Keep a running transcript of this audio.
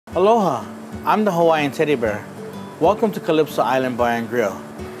Aloha, I'm the Hawaiian teddy bear. Welcome to Kalypso Island Bar Grill.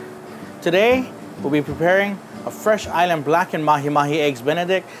 Today, we'll be preparing a fresh island blackened mahi eggs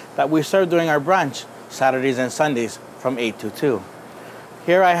Benedict that we serve during our brunch, Saturdays and Sundays from 8 to 2.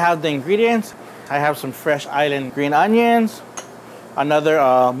 Here I have the ingredients. I have some fresh island green onions,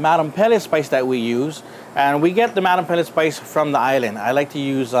 another Madam Pellet spice that we use, and we get the Madam Pellet spice from the island. I like to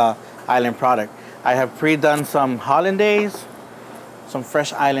use island product. I have pre-done some hollandaise, some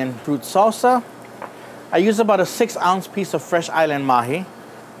fresh island fruit salsa. I use about a 6-ounce piece of fresh island mahi,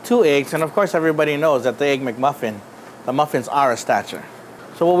 2 eggs, and of course everybody knows that the Egg McMuffin, the muffins are a stature.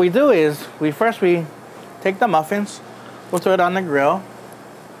 So what we do is, we take the muffins, we'll throw it on the grill.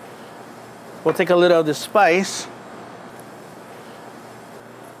 We'll take a little of the spice,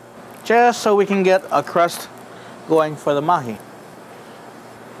 just so we can get a crust going for the mahi.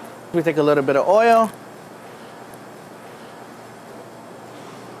 We take a little bit of oil.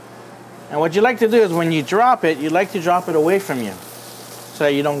 And what you like to do is when you drop it, you like to drop it away from you so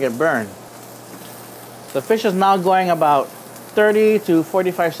that you don't get burned. The fish is now going about 30 to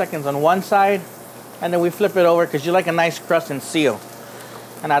 45 seconds on one side, and then we flip it over because you like a nice crust and seal.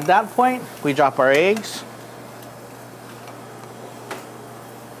 And at that point, we drop our eggs.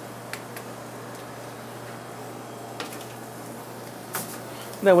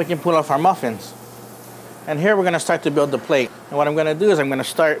 Then we can pull off our muffins. And here we're gonna start to build the plate. And what I'm gonna do is I'm gonna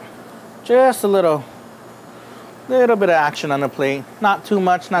start just a little bit of action on the plate. Not too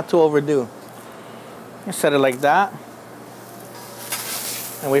much, not too overdo. You set it like that.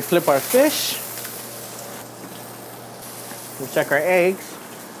 And we flip our fish. We check our eggs.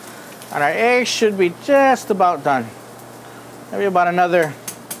 And our eggs should be just about done. Maybe about another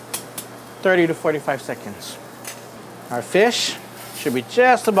 30 to 45 seconds. Our fish should be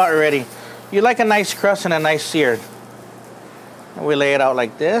just about ready. You like a nice crust and a nice seared. And we lay it out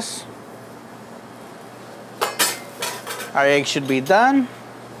like this. Our eggs should be done.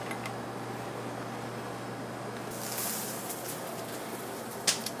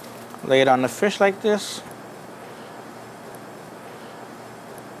 Lay it on the fish like this.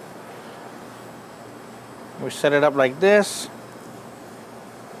 We set it up like this.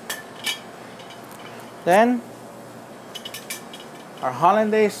 Then our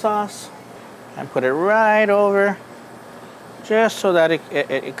hollandaise sauce, and put it right over, just so that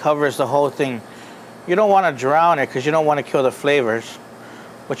it covers the whole thing. You don't want to drown it because you don't want to kill the flavors,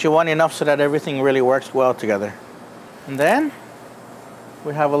 but you want enough so that everything really works well together. And then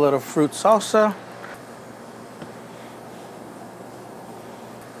we have a little fruit salsa.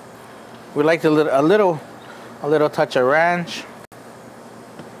 We like a little touch of ranch.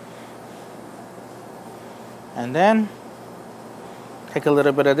 And then take a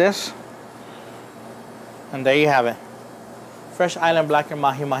little bit of this. And there you have it. Fresh island blackened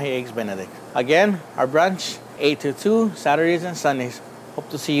mahi eggs Benedict. Again, our brunch, 8 to 2, Saturdays and Sundays. Hope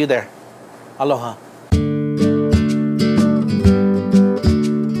to see you there. Aloha.